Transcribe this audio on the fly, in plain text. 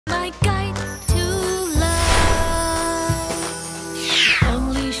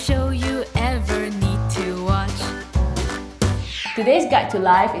Today's guide to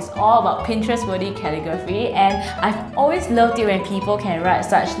life is all about Pinterest-worthy calligraphy, and I've always loved it when people can write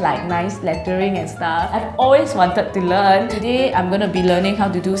such like nice lettering and stuff. I've always wanted to learn. Today I'm going to be learning how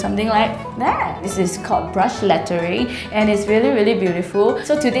to do something like that. This is called brush lettering and it's really beautiful.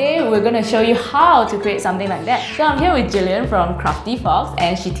 So today we're going to show you how to create something like that. So I'm here with Jillian from Crafty Fox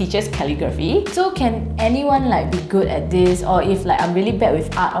and she teaches calligraphy. So can anyone like be good at this, or if like I'm really bad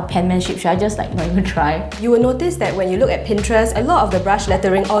with art or penmanship, should I just like not even try? You will notice that when you look at Pinterest, a lot of the brush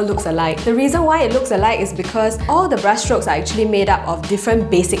lettering all looks alike. The reason why it looks alike is because all the brush strokes are actually made up of different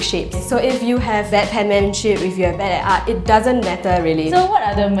basic shapes. So if you have bad penmanship, if you're bad at art, it doesn't matter really. So what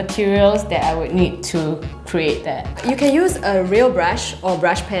are the materials that I would need to create that? You can use a real brush or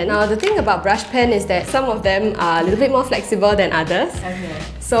brush pen. Now the thing about brush pen is that some of them are a little bit more flexible than others. Okay.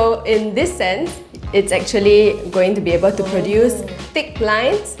 So in this sense, it's actually going to be able to produce thick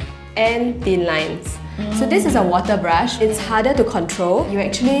lines and thin lines. So this is a water brush. It's harder to control. You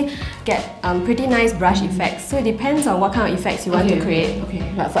actually get pretty nice brush effects. So it depends on what kind of effects you want to create.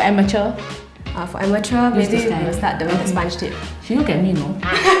 Okay, but for amateur? For amateur, maybe we'll start doing the sponge tip. She look at me, no?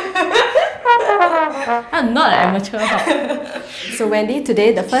 I'm not an amateur. So Wendy,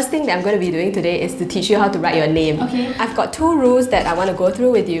 today the first thing that I'm going to be doing today is to teach you how to write your name. Okay. I've got two rules that I want to go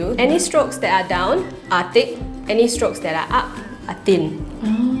through with you. Any strokes that are down are thick. Any strokes that are up are thin.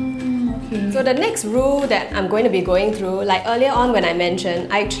 So the next rule that I'm going to be going through, like earlier on when I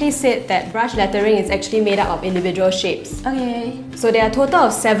mentioned, I actually said that brush lettering is actually made up of individual shapes. Okay. So there are a total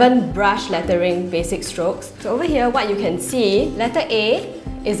of 7 brush lettering basic strokes. So over here, what you can see, letter A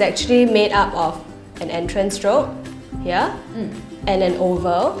is actually made up of an entrance stroke here, and an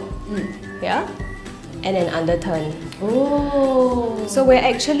oval here, and an underturn. Oh. So we're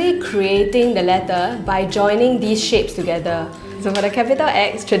actually creating the letter by joining these shapes together. So for the capital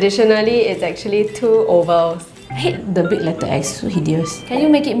X, traditionally it's actually 2 ovals. I hate the big letter X, so hideous. Can you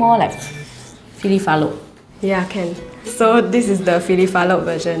make it more like filifalo? Yeah, can. So this is the filifalo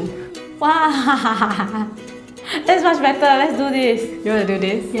version. Wow! That's much better, let's do this. You want to do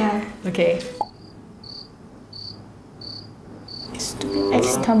this? Yeah. Okay. Stupid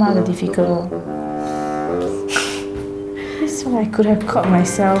X come out difficult. This one I could have caught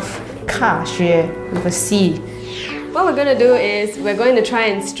myself. Xiaxue with a C. What we're going to do is we're going to try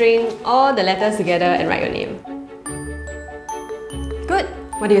and string all the letters together and write your name. Good.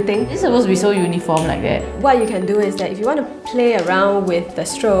 What do you think? It's supposed to be so uniform like that. What you can do is that if you want to play around with the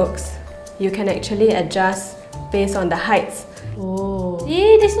strokes, you can actually adjust based on the heights. Oh.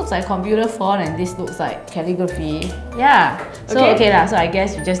 See, this looks like computer font and this looks like calligraphy. Yeah. So okay lah, so I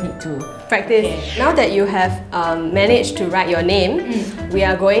guess you just need to practice. Okay. Now that you have managed to write your name, we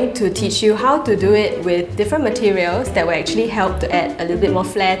are going to teach you how to do it with different materials that will actually help to add a little bit more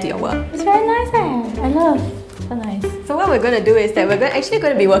flair to your work. It's very nice I love. So nice. So what we're going to do is that we're actually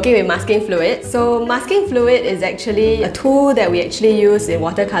going to be working with masking fluid. So masking fluid is actually a tool that we actually use in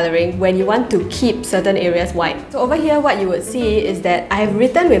watercoloring when you want to keep certain areas white. So over here what you would see is that I have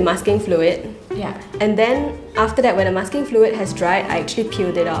written with masking fluid. Yeah. And then after that, when the masking fluid has dried, I actually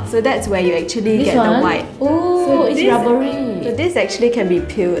peeled it off. So that's where you actually get the white. Oh, so it's rubbery. So this actually can be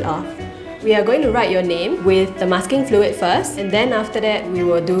peeled off. We are going to write your name with the masking fluid first, and then after that we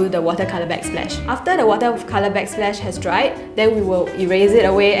will do the watercolor backsplash. After the watercolor backsplash has dried, then we will erase it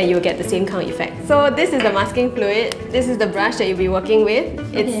away and you'll get the same kind of effect. So this is the masking fluid. This is the brush that you'll be working with.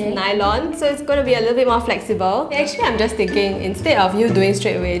 It's nylon, so it's going to be a little bit more flexible. Actually, I'm just thinking, instead of you doing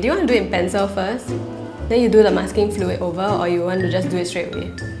straight away, do you want to do it in pencil first? Then you do the masking fluid over, or you want to just do it straight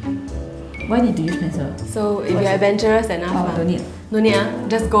away? Why need to use pencil? So if you're adventurous enough, don't need. No need,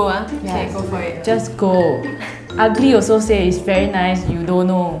 just go. Yeah. Okay, go for it. Just go. Ugly also say it's very nice, you don't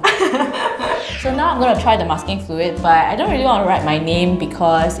know. So now I'm going to try the masking fluid, but I don't really want to write my name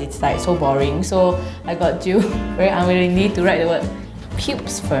because it's like so boring. So I got Jill very unwillingly to write the word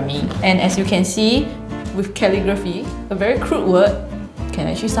pubes for me. And as you can see, with calligraphy, a very crude word can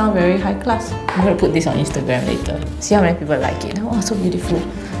actually sound very high class. I'm going to put this on Instagram later. See how many people like it. Oh, so beautiful.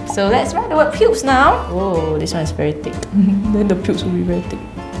 So let's write the word pubes now. Oh, this one is very thick. Then the pubes will be very thick.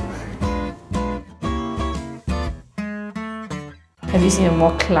 Have you seen a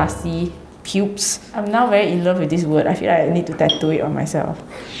more classy pubes? I'm now very in love with this word. I feel like I need to tattoo it on myself.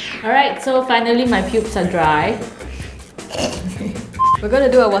 Alright, so finally my pubes are dry. We're going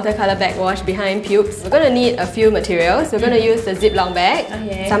to do a watercolor backwash behind pubes. We're going to need a few materials. We're going to use the Ziploc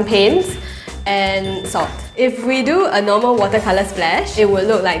bag, some paints, and salt. If we do a normal watercolor splash, it will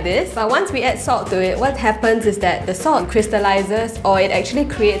look like this. But once we add salt to it, what happens is that the salt crystallizes, or it actually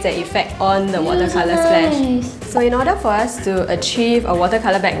creates an effect on the watercolor splash. So in order for us to achieve a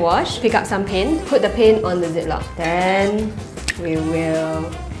watercolor backwash, pick up some paint, put the paint on the Ziploc. Then we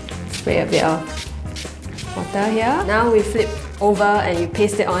will spray a bit of water here. Now we flip over and you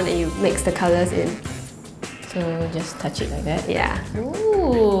paste it on and you mix the colours in. So just touch it like that? Yeah.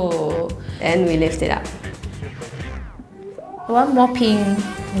 Ooh. Then we lift it up. One more pink.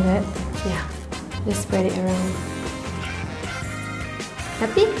 Like that? Yeah. Just spread it around.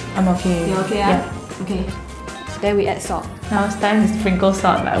 Happy? I'm okay. You okay? Yeah. Okay. Then we add salt. Now it's time to sprinkle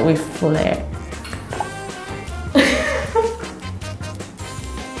salt but with full air.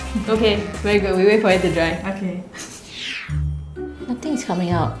 Okay, very good. We wait for it to dry. Okay. Nothing is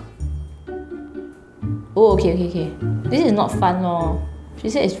coming out. Oh, okay. This is not fun lor. She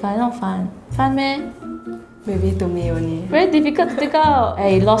said it's fun, not fun. Fun meh? Maybe to me only. Very difficult to take out.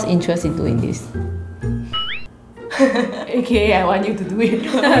 I lost interest in doing this. Okay, I want you to do it.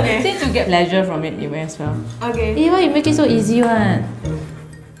 Okay. Since you get pleasure from it, you may as well. Okay. Hey, why you make it so easy one?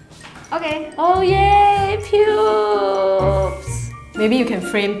 Okay. Oh yay, pubes! Maybe you can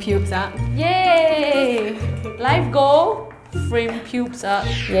frame pubes up. Yay! Life goal, frame pubes up.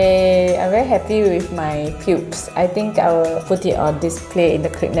 Yay! I'm very happy with my pubes. I think I will put it on display in the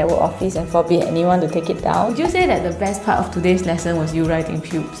Clicknetwork office and forbid anyone to take it down. Would you say that the best part of today's lesson was you writing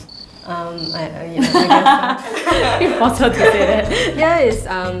pubes? I guess so. You forced her to say that. Here is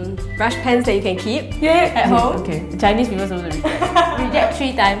brush pens that you can keep at home. Okay. Chinese people supposed to reject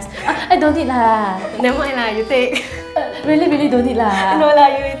 3 times. I don't need lah. Never mind lah, you take. Really don't need lah. No lah,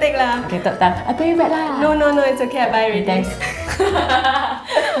 you take lah. Okay, third time. I pay you back lah. No, it's okay, I buy already. Thanks.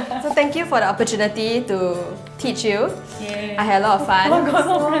 So thank you for the opportunity to teach you. Yeah. I had a lot of fun. Oh my god,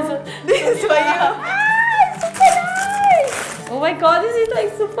 no present. This is for you. Super nice! Oh my god, this is like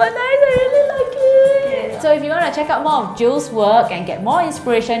super nice. I really like it. So if you want to check out more of Jill's work and get more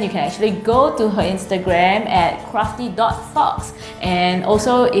inspiration, you can actually go to her Instagram at crafty.fox. And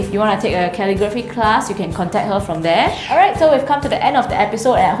also, if you want to take a calligraphy class, you can contact her from there. Alright, so we've come to the end of the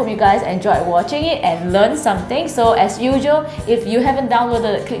episode and I hope you guys enjoyed watching it and learned something. So as usual, if you haven't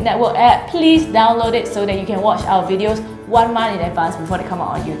downloaded the Clicknetwork app, please download it so that you can watch our videos 1 month in advance before they come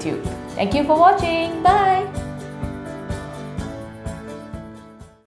out on YouTube. Thank you for watching. Bye!